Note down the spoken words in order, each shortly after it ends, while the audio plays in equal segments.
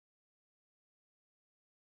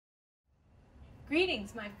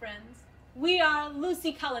Greetings, my friends. We are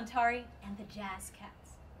Lucy Kalantari and the Jazz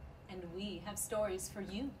Cats, and we have stories for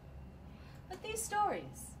you. But these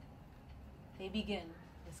stories, they begin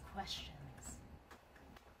with questions.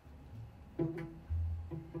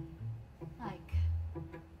 Like,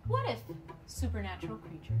 what if supernatural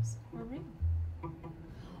creatures were real?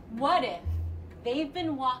 What if they've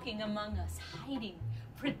been walking among us, hiding,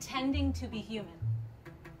 pretending to be human?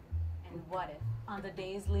 And what if, on the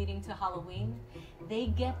days leading to Halloween, they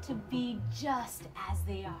get to be just as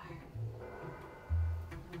they are?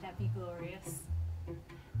 Wouldn't that be glorious?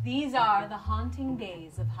 These are the haunting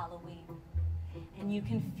days of Halloween, and you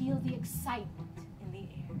can feel the excitement in the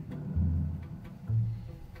air.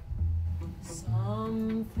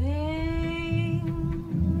 Something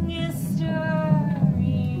is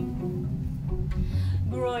stirring,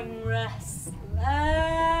 growing restless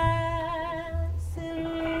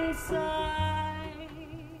inside.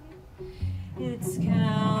 It's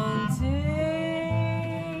counting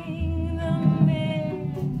the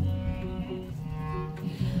minutes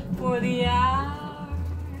for the hour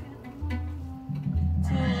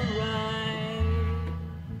to arrive.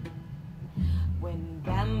 When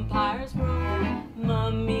vampires roar,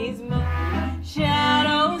 mummies move,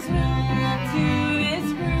 shadows move to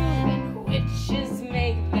its groove, and witches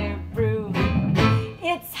make their brew.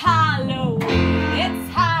 It's Halloween,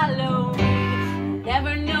 it's Halloween.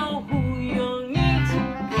 Never know who you'll meet.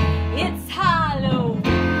 It's Halloween,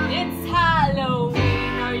 it's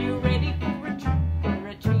Halloween. Are you ready for a treat?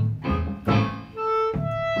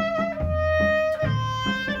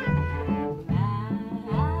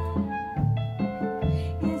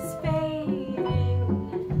 Is fading,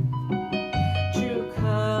 true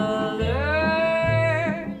colors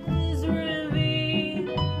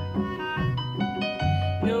reveal,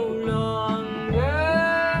 no longer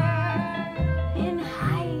in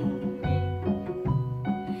hiding.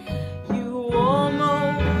 You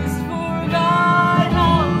almost forgot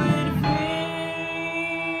how it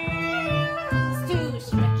feels to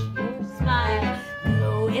stretch your smile,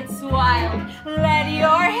 though it's wild. Let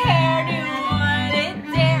your hair do what it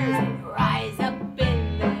dares and rise up in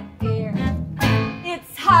the air.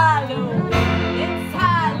 It's Halloween, it's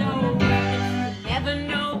Halloween. You never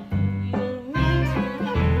know who you'll meet.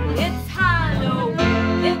 It's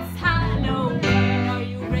Halloween, it's Halloween. Are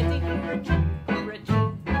you ready for a treat?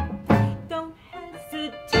 Don't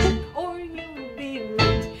hesitate or you'll be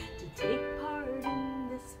late to take part in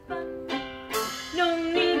this fun. No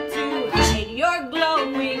need to hide your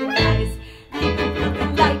glowing eyes. You can feel the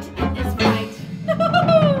light in this fight.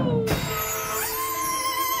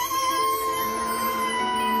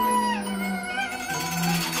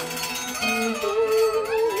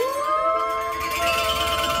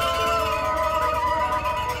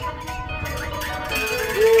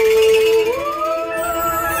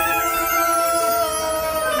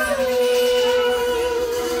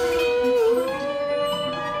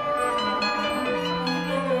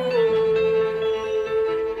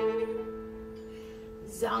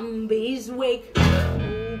 Zombies wake,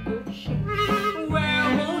 ogres shake,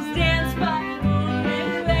 werewolves dance by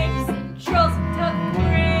moonlit lakes, and trolls tuck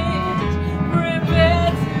bridge,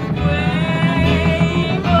 prepare to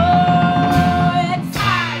wave. Oh, it's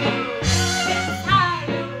Halloween,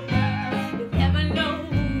 you never know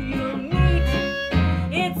who you'll meet.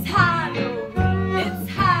 It's Halloween, it's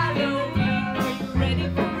Halloween. Are you ready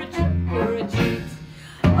for a treat?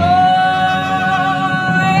 Oh,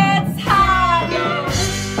 it's Halloween.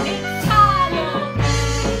 It's Halloween.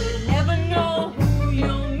 You never know who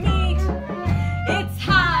you'll meet. It's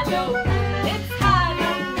Halloween. It's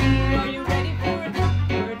Halloween. Are you ready for a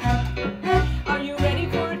treat? Are you ready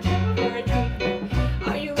for a treat?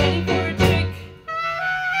 Are you ready for a trick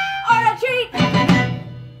or a treat?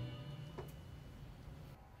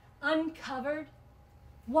 Uncovered,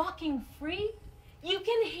 walking free, you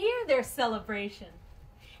can hear their celebration,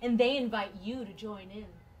 and they invite you to join in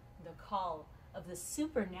the call of the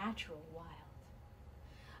supernatural wild.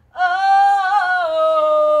 Oh,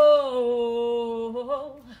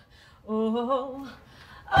 oh, oh,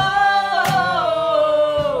 oh, oh,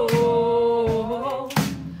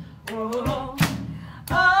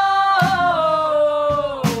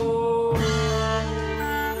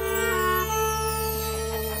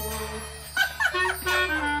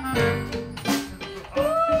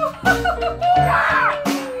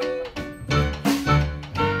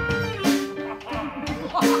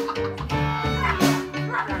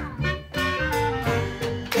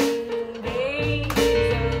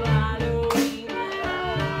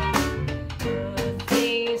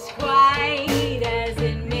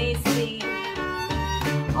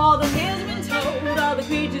 All the tales have been told, all the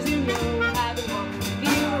creatures you know have been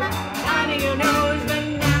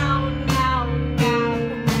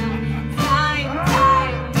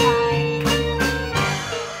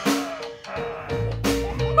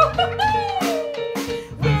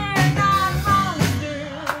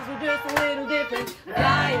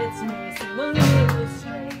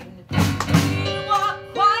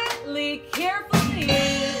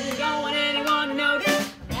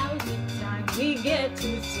get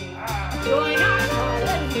to sing. Join our call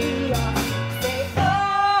and we all say, oh,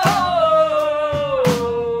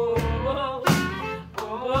 oh, oh,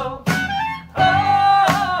 oh, oh,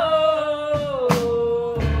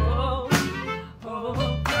 oh, oh.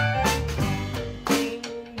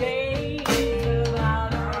 Days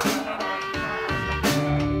without nothing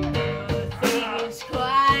is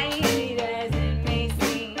quite as it may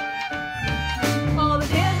seem. All the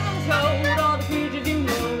tales been told, all the creatures you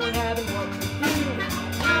know, and having what to do.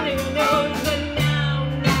 None of you knows, but now,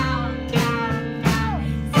 time.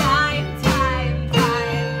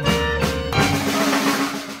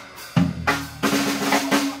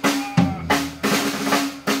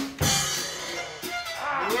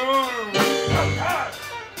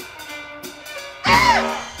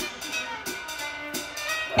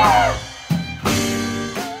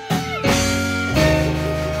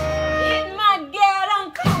 It might get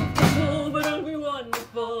uncomfortable, but it'll be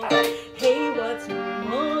wonderful. Hey, what's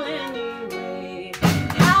normal anyway?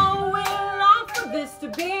 How we long for this to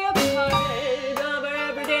be a part of our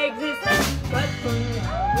everyday existence, but for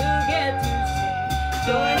now we'll get to sing.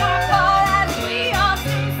 Join our call as we all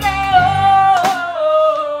sing, say, oh,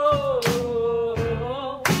 oh,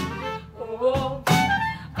 oh,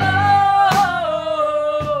 oh, oh,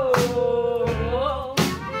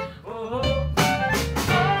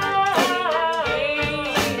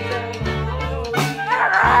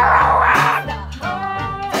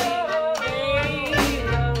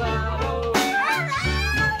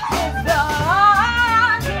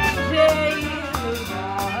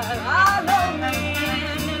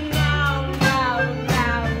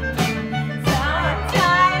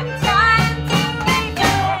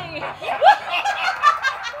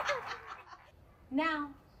 Now,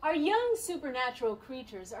 our young supernatural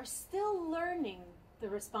creatures are still learning the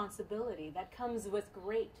responsibility that comes with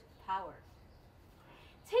great power.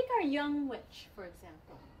 Take our young witch, for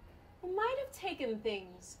example, who might have taken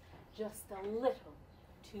things just a little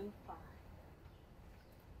too far.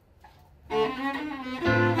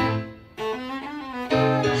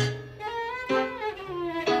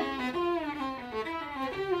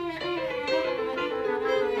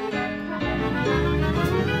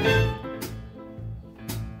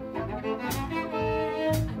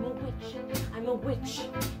 I'm a witch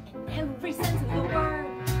in every sense of the word.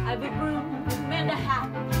 I've a broom and a hat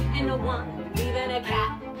and a wand, even a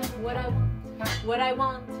cat. What I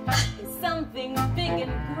want is something big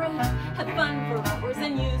and great. Have fun for hours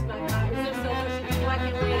and use my powers. There's so much to do. I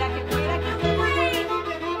can't wait.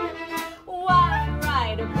 Why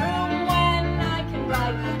ride a broom when I can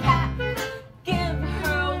ride a cat? Give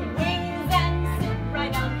her wings and sit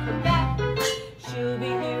right on her back. She'll be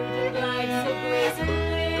here to glide so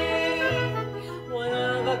gracefully. One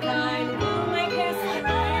of a kind will make history.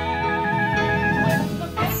 With the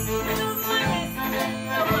fist of my wrist and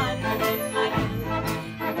the one in my hand.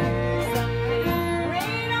 Something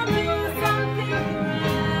great, I'll do something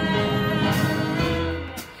grand.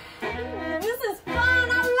 This is fun,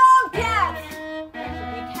 I love cats. There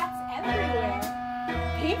should be cats everywhere.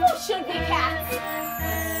 People should be cats.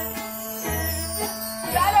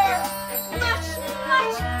 Better, much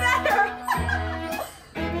better.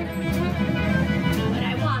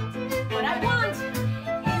 What I want is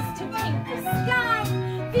to paint the sky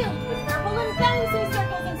filled with purple and bouncy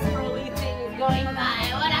circles and swirly things going by.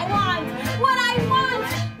 What I want,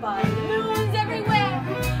 balloons everywhere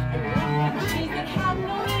and little trees that have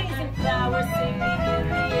no leaves and flowers singing in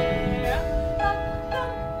the air.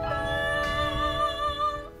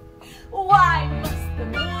 Why must the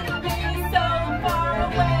moon be so far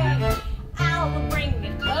away? I'll bring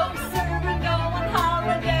it closer and go on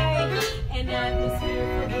holiday. An atmosphere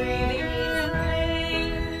for breathing easily.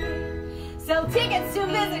 So tickets to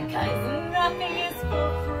visit, 'cause nothing is for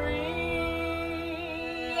free.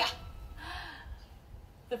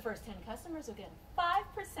 The first 10 customers will get a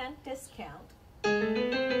 5% discount.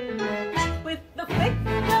 With the flick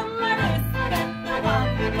of my wrist and the one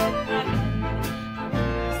in my hand. I'll do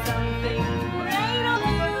something great, I'll do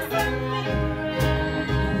something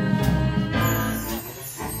grand.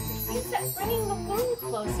 It's that bringing the moon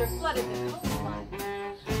closer flooded the coastline.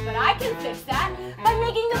 But I can fix that by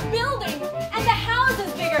making the building and the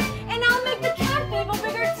houses bigger. And I'll make the cat people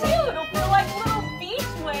bigger too. It'll feel like little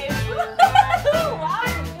beach waves.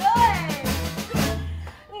 I'm good.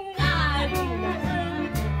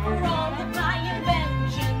 For all of my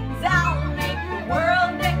inventions, I'll make the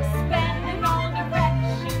world expand in all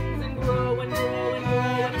directions and grow and grow and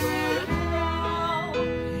grow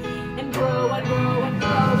and grow and grow and grow and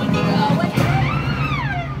grow and grow and grow and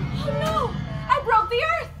oh no! I broke the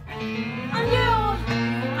earth! Undo!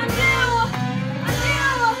 Undo!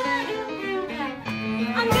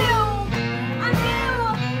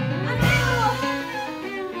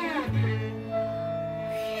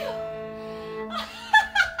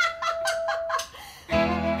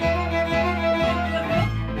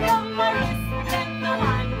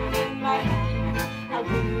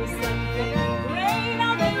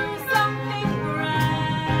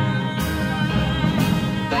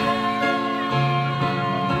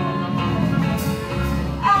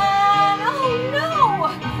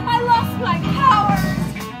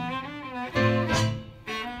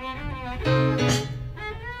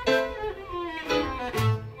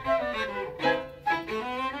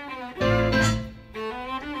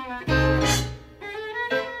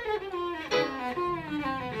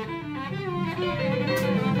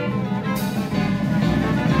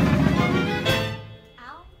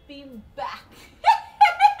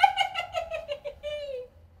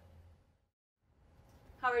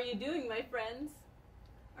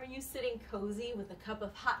 cozy with a cup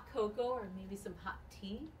of hot cocoa or maybe some hot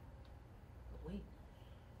tea. But wait,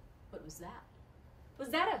 what was that? Was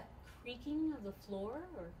that a creaking of the floor,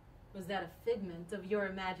 or was that a figment of your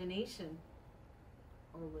imagination?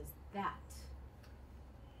 Or was that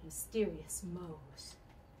mysterious Mose?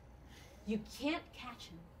 You can't catch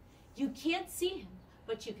him, you can't see him,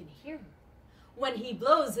 but you can hear him when he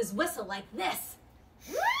blows his whistle like this.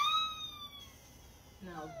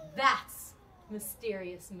 Now that's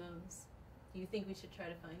mysterious Mose. Do you think we should try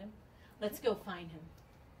to find him? Let's go find him.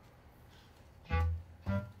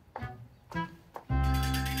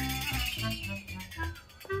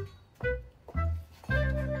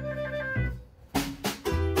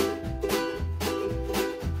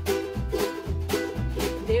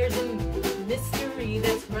 There's a mystery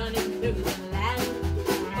that's running through the land.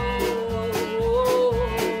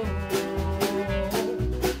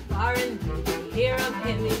 Far and near, hear of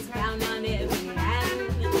him, he's found on every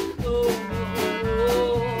hand.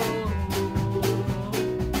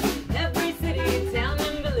 Every city, town,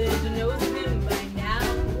 and village knows him by now.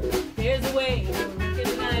 There's a way to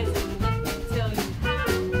recognize him, let me tell you how.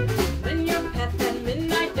 When your path at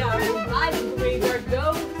midnight dark by the graveyard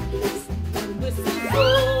goes, someone whistles,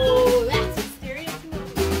 oh, that's mysterious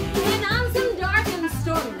Mose. And on some dark and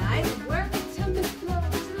stormy night where the tempest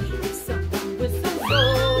blows, someone whistles,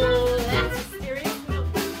 oh, that's mysterious Mose.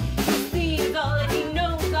 He sees all that he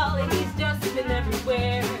knows, all that he's just been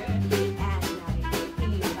everywhere. At night, he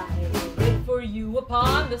will wait for you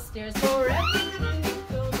upon the stairs, for every time you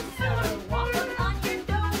go to cellar, walking on your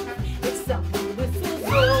nose. If someone whistles,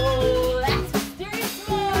 oh, that's mysterious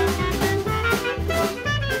Mose.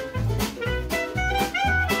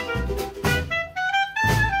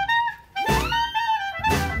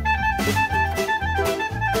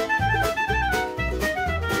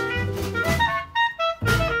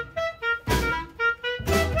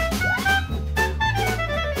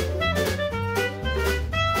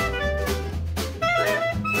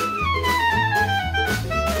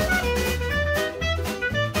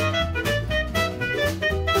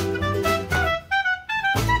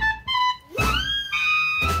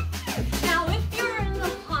 Now if you're in the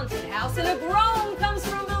haunted house and a groan comes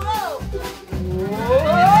from below, oh,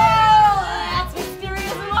 that's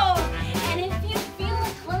mysterious Mose. And if you feel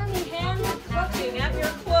a clammy hand clutching at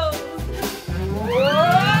your clothes,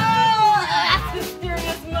 oh, that's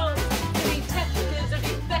mysterious Mose. The detectives are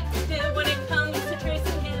defective when it comes to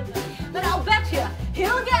tracing him, but I'll bet you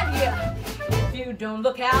he'll get you if you don't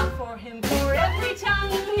look out for him. For every time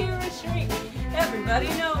you hear a shriek, everybody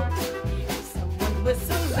knows. If someone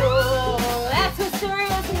whistles, oh, that's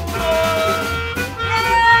mysterious Mose.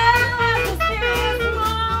 Yeah, that's mysterious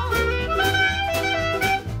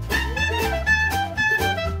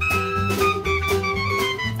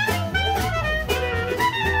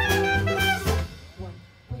One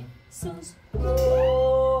whistles,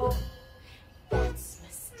 oh, that's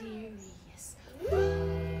mysterious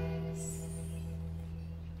Mose.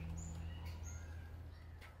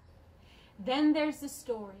 Then there's the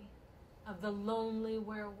story of the lonely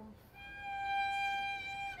werewolf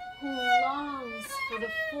who longs for the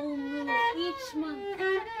full moon each month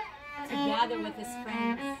to gather with his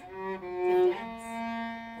friends to dance.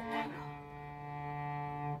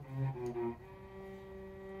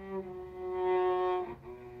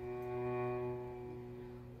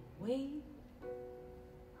 Wait,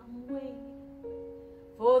 I'm waiting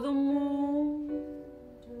for the moon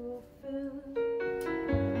to fill.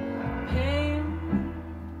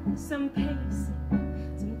 Some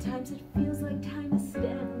pacing, sometimes it feels like time is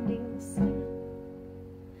standing still.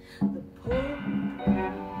 The pull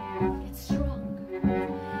gets stronger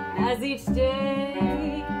as each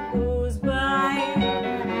day goes by.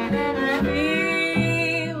 I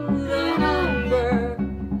feel the hunger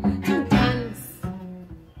to dance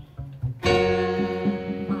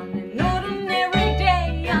on an ordinary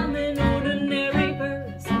day. I'm an ordinary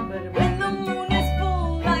person, but when the moon is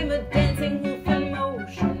full, I'm a dancing wolf in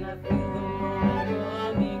motion. I feel the moon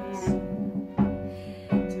coming soon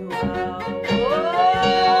to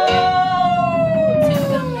to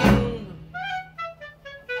the moon.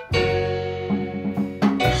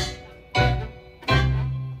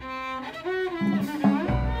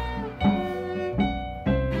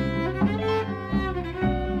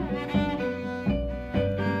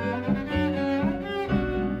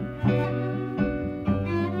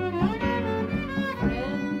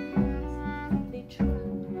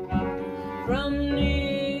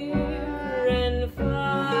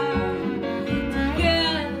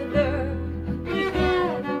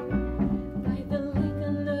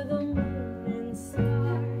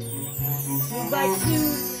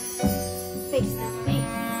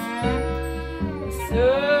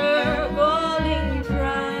 circling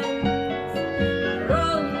trance,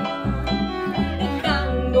 run the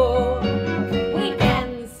Congo, we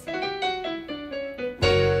dance.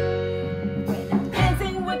 When I'm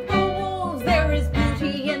dancing with the wolves, there is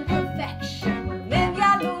beauty and perfection. When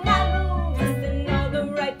ya luna moves in all the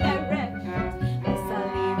right directions, the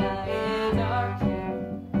salida is our cue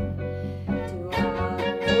to our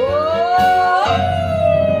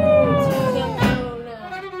to the moon.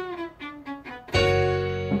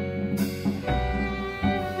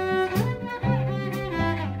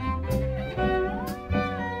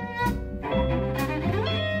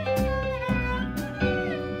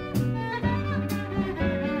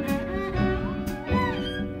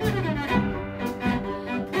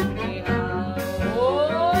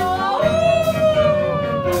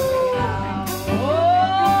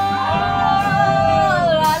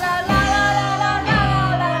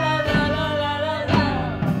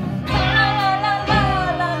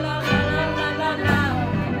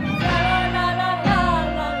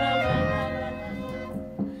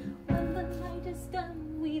 When the night is done,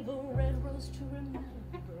 we've a red rose to remember.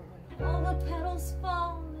 When all the petals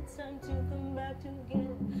fall, it's time to come back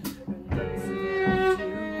together. And dance again to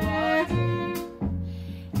our tune.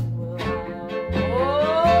 And we'll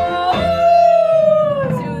all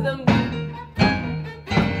to the moon.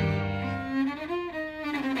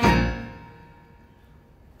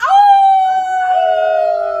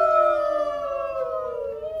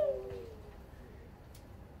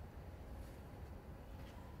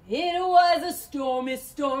 It was a stormy,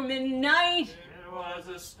 stormy night. It was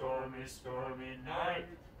a stormy, stormy night.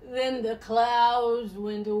 Then the clouds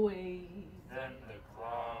went away. Then the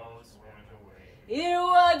clouds went away. It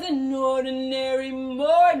was an ordinary It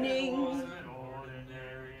morning was an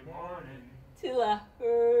ordinary morning till I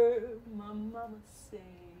heard my mama say,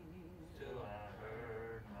 till I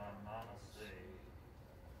heard my mama say,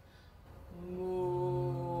 "Moo."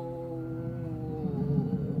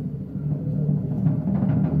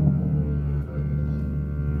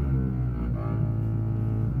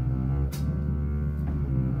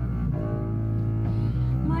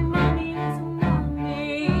 My mommy is a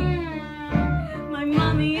mommy. My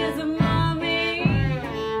mommy is a mommy.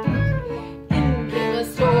 In came a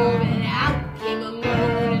storm and out came a moon,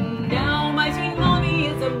 and now my sweet mommy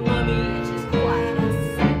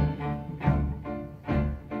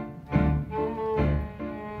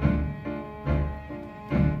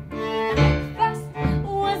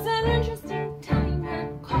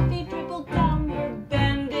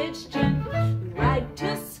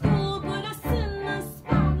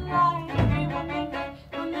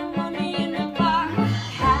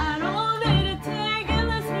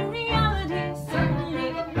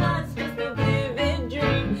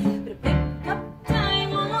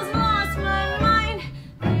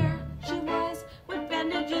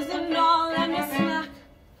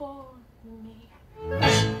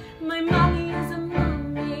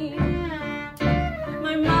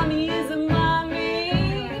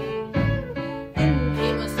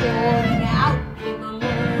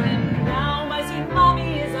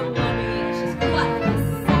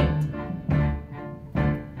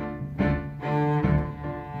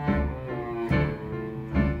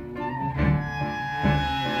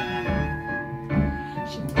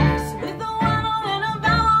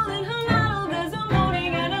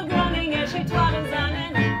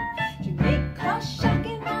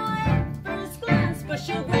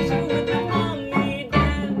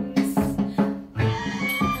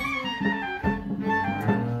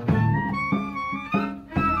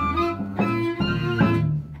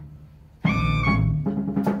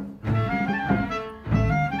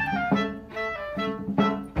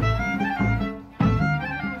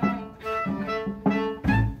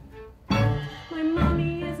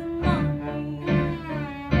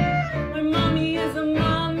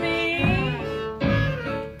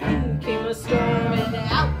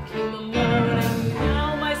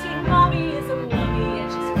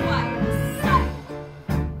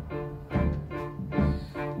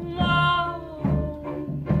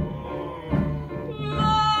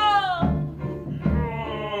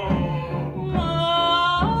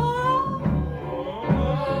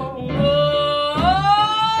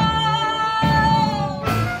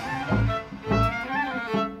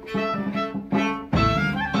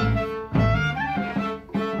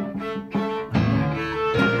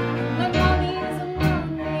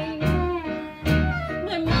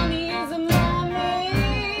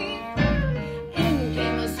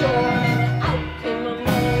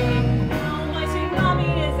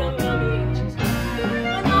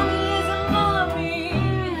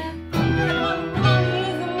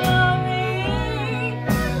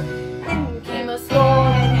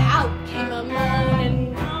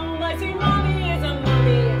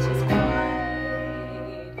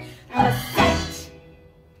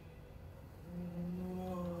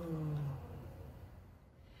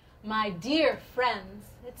My dear friends,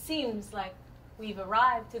 it seems like we've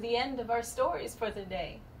arrived to the end of our stories for the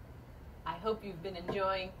day. I hope you've been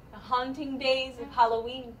enjoying the haunting days of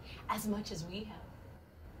Halloween as much as we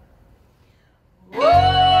have.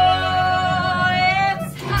 Whoa!